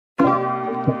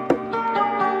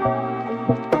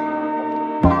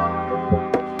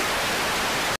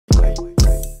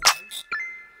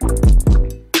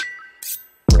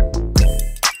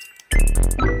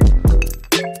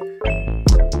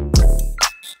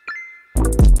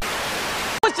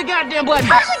Push the goddamn button.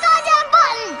 Push the goddamn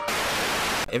button.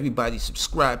 Everybody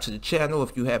subscribe to the channel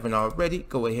if you haven't already.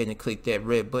 Go ahead and click that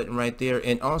red button right there,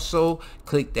 and also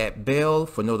click that bell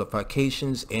for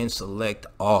notifications and select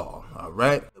all. All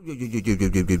right. Yo,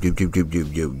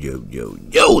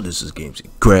 this is Games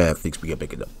and Graphics. We are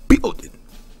back in the building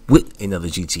with another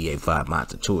GTA 5 mod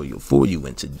tutorial for you,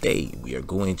 and today we are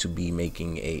going to be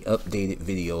making a updated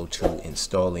video to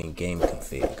installing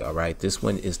Gameconfig. All right, this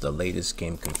one is the latest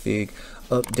Gameconfig,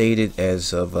 updated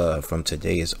as of from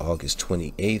today is August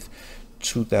 28th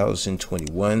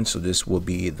 2021. So this will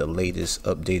be the latest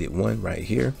updated one right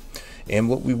here. And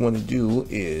what we want to do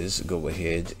is go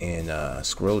ahead and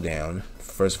scroll down.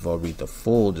 First of all, read the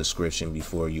full description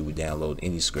before you would download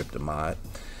any script or mod.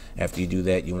 After you do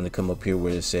that, you want to come up here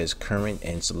where it says current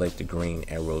and select the green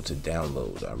arrow to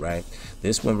download. All right,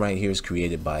 this one right here is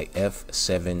created by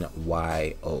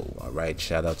F7YO. all right,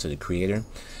 shout out to the creator.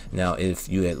 Now, if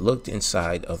you had looked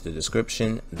inside of the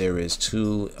description, there is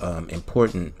two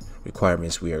important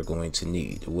requirements we are going to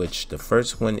need, which the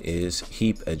first one is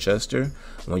heap adjuster.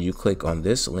 When you click on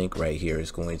this link right here,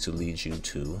 it's going to lead you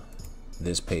to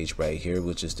this page right here,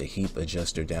 which is the heap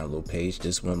adjuster download page.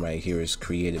 This one right here is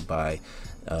created by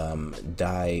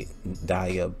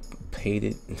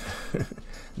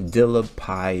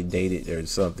dilapidated or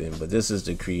something, but this is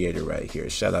the creator right here.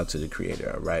 Shout out to the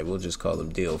creator. All right, we'll just call him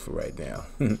Dill for right now.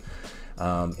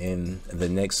 And the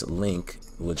next link,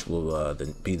 which will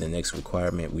be the next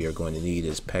requirement we are going to need,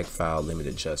 is pack file limit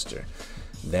adjuster.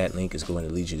 That link is going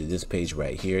to lead you to this page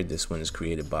right here. This one is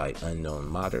created by Unknown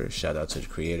Modder. Shout out to the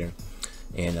creator.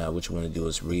 And what you want to do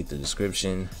is read the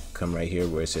description, come right here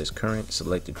where it says current,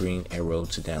 select the green arrow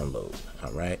to download.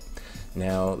 All right,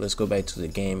 now let's go back to the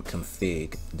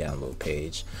Gameconfig download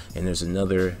page, and there's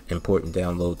another important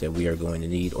download that we are going to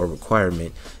need, or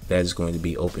requirement, that is going to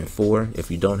be Open4.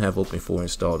 If you don't have Open4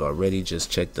 installed already,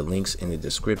 just check the links in the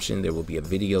description. There will be a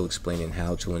video explaining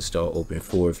how to install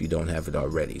Open4 if you don't have it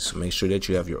already. So make sure that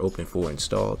you have your Open4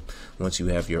 installed. Once you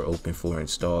have your Open4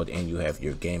 installed and you have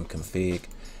your Gameconfig,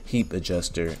 heap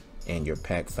adjuster, and your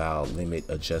pack file limit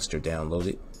adjuster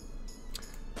downloaded,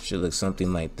 should look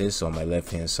something like this. On my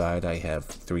left hand side, I have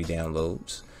 3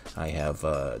 downloads. I have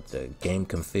the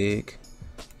Gameconfig,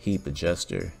 heap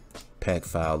adjuster, pack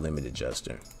file limit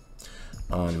adjuster.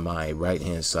 On my right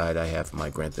hand side, I have my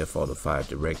Grand Theft Auto 5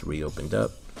 directory opened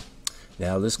up.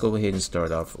 Now let's go ahead and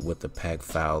start off with the pack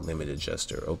file limit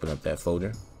adjuster. Open up that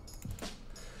folder.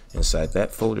 Inside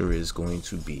that folder is going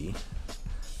to be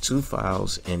 2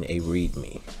 files and a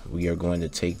readme. We are going to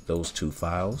take those 2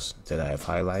 files that I have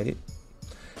highlighted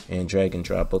and drag and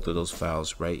drop both of those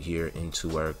files right here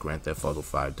into our Grand Theft Auto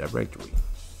 5 directory.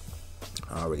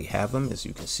 I already have them, as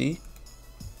you can see.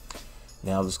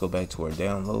 Now let's go back to our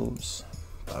downloads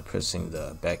by pressing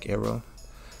the back arrow.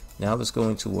 Now let's go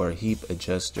into our heap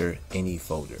adjuster any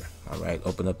folder. All right,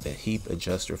 open up the heap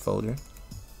adjuster folder.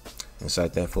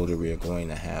 Inside that folder, we are going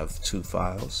to have 2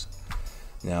 files.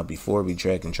 Now, before we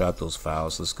drag and drop those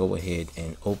files, let's go ahead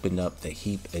and open up the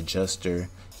heap adjuster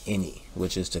any,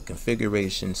 which is the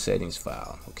configuration settings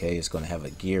file. Okay, it's going to have a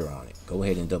gear on it. Go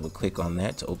ahead and double click on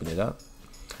that to open it up.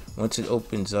 Once it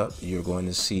opens up, you're going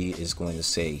to see it's going to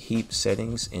say heap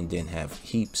settings and then have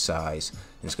heap size.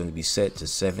 It's going to be set to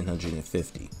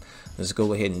 750. Let's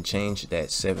go ahead and change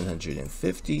that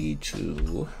 750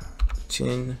 to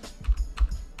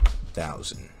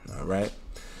 10,000. All right.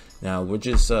 Now we're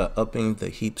just upping the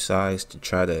heap size to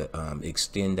try to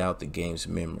extend out the game's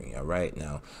memory. All right,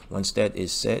 now once that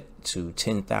is set to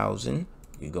 10,000,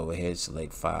 you go ahead,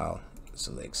 select file,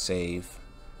 select save,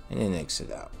 and then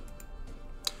exit out.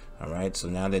 All right, so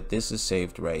now that this is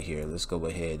saved right here, let's go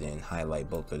ahead and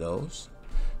highlight both of those,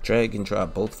 drag and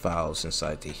drop both files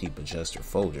inside the heap adjuster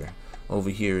folder over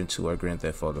here into our Grand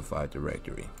Theft Auto 5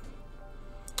 directory.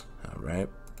 All right,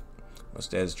 once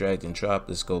that's dragged and dropped,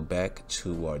 let's go back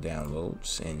to our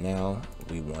downloads, and now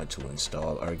we want to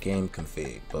install our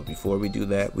Gameconfig. But before we do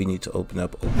that, we need to open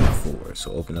up Open4.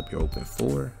 So open up your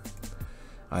Open4.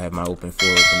 I have my Open4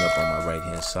 open up on my right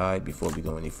hand side. Before we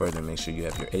go any further, make sure you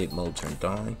have your edit mode turned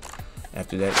on.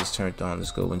 After that is turned on,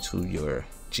 let's go into your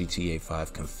GTA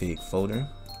 5 config folder.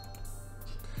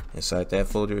 Inside that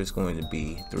folder is going to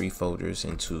be 3 folders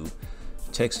into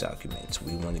text documents.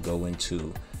 We want to go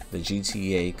into the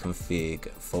GTA config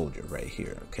folder right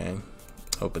here. Okay,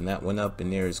 open that one up,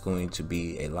 and there is going to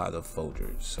be a lot of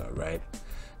folders. All right,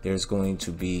 there's going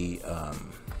to be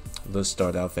let's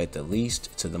start off at the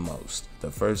least to the most.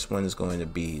 The first one is going to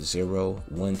be 0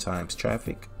 1 times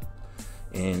traffic,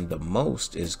 and the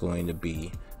most is going to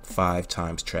be 5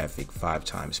 times traffic 5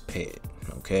 times ped.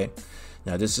 Okay,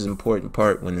 Now this is an important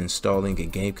part when installing a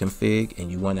game config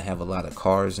and you want to have a lot of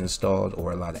cars installed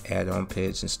or a lot of add-on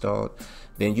pads installed.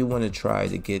 Then you want to try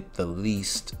to get the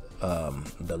least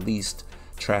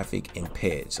traffic in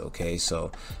pads. Okay,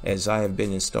 so as I have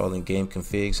been installing game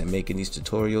configs and making these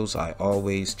tutorials, I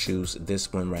always choose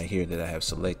this one right here that I have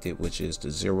selected, which is the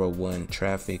 01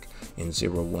 traffic and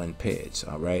 01 pads.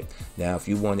 All right, now if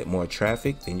you wanted more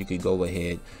traffic, then you could go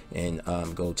ahead and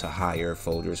go to higher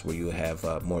folders where you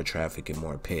have more traffic and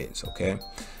more pads. Okay,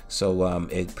 so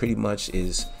it pretty much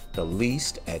is the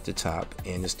least at the top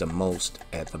and it's the most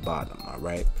at the bottom. All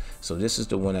right, so this is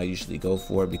the one I usually go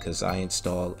for because I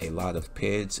install a lot of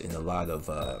pads and a lot of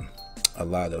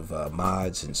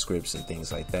mods and scripts and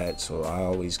things like that. So I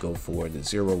always go for the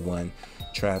 01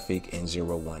 traffic and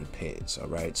 01 pads. All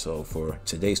right, so for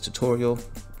today's tutorial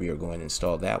we are going to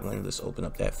install that one. Let's open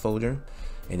up that folder,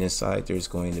 and inside there's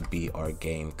going to be our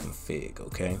game config.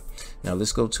 Okay, now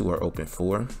let's go to our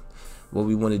open4. What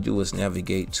we want to do is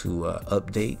navigate to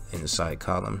update in the side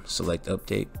column, select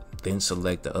update, then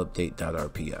select the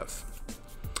update.rpf.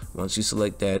 Once you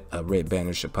select that, a red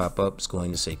banner should pop up. It's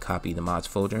going to say copy the mods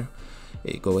folder.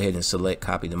 Go ahead and select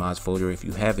copy the mods folder. If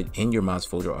you have it in your mods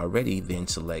folder already, then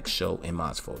select show in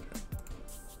mods folder.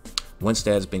 Once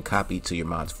that has been copied to your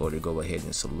mods folder, go ahead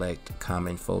and select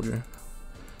common folder,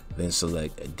 then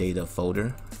select data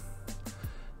folder.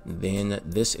 Then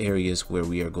this area is where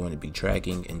we are going to be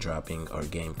dragging and dropping our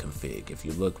game config. If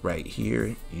you look right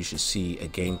here, you should see a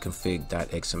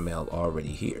gameconfig.xml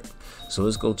already here. So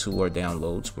let's go to our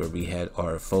downloads where we had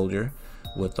our folder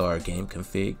with our game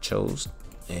config chose,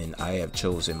 and I have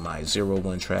chosen my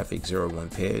 01 traffic, 01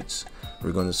 pads.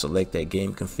 We're going to select that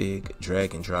game config,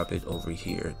 drag and drop it over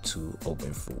here to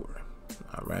open4.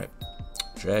 All right,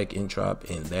 drag and drop,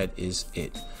 and that is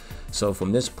it. So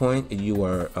from this point you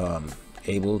are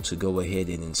able to go ahead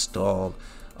and install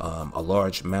a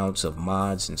large amounts of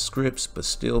mods and scripts, but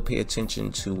still pay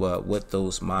attention to what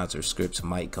those mods or scripts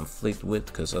might conflict with,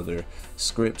 because other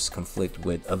scripts conflict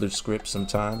with other scripts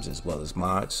sometimes as well as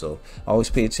mods. So always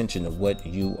pay attention to what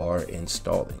you are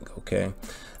installing. Okay,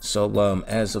 so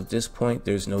as of this point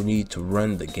there's no need to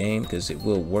run the game because it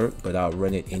will work, but I'll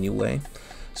run it anyway.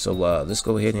 So let's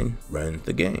go ahead and run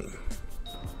the game.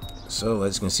 So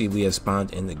as you can see, we have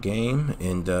spawned in the game,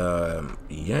 and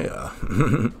yeah,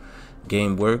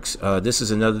 game works. This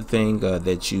is another thing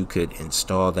that you could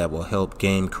install that will help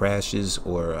game crashes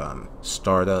or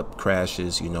startup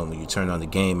crashes. You know, when you turn on the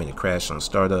game and it crashes on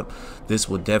startup, this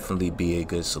will definitely be a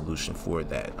good solution for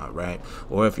that. All right,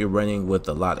 or if you're running with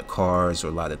a lot of cars or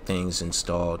a lot of things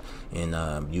installed and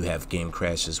you have game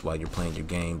crashes while you're playing your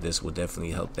game, this will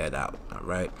definitely help that out. All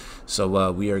right,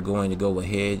 so we are going to go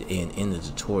ahead and end the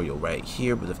tutorial right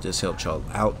here, but if this helped y'all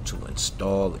out to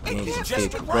install the game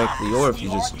config correctly, or if you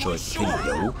just enjoyed the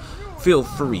video, feel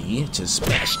free to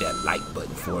smash that like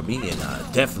button for me,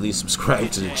 and definitely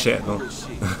subscribe to the channel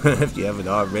if you haven't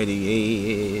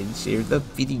already, and share the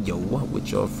video with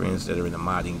your friends that are in the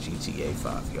modding GTA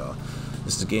 5, y'all.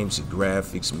 This is the Games and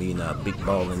Graphics, me and Big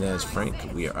Ballin' Ass Frank.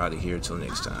 We are out of here till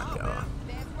next time, y'all.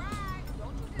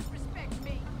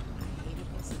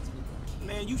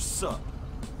 Man, you suck.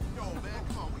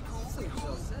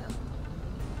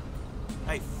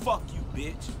 Hey, fuck you,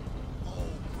 bitch.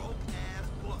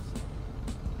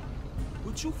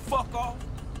 Would you fuck off?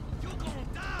 You gonna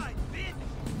die,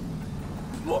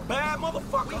 bitch! You a bad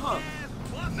motherfucker, huh?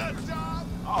 Nut job!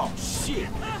 Oh, shit.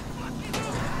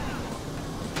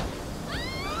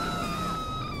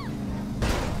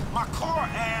 My car,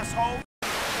 asshole.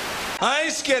 I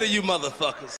ain't scared of you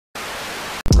motherfuckers.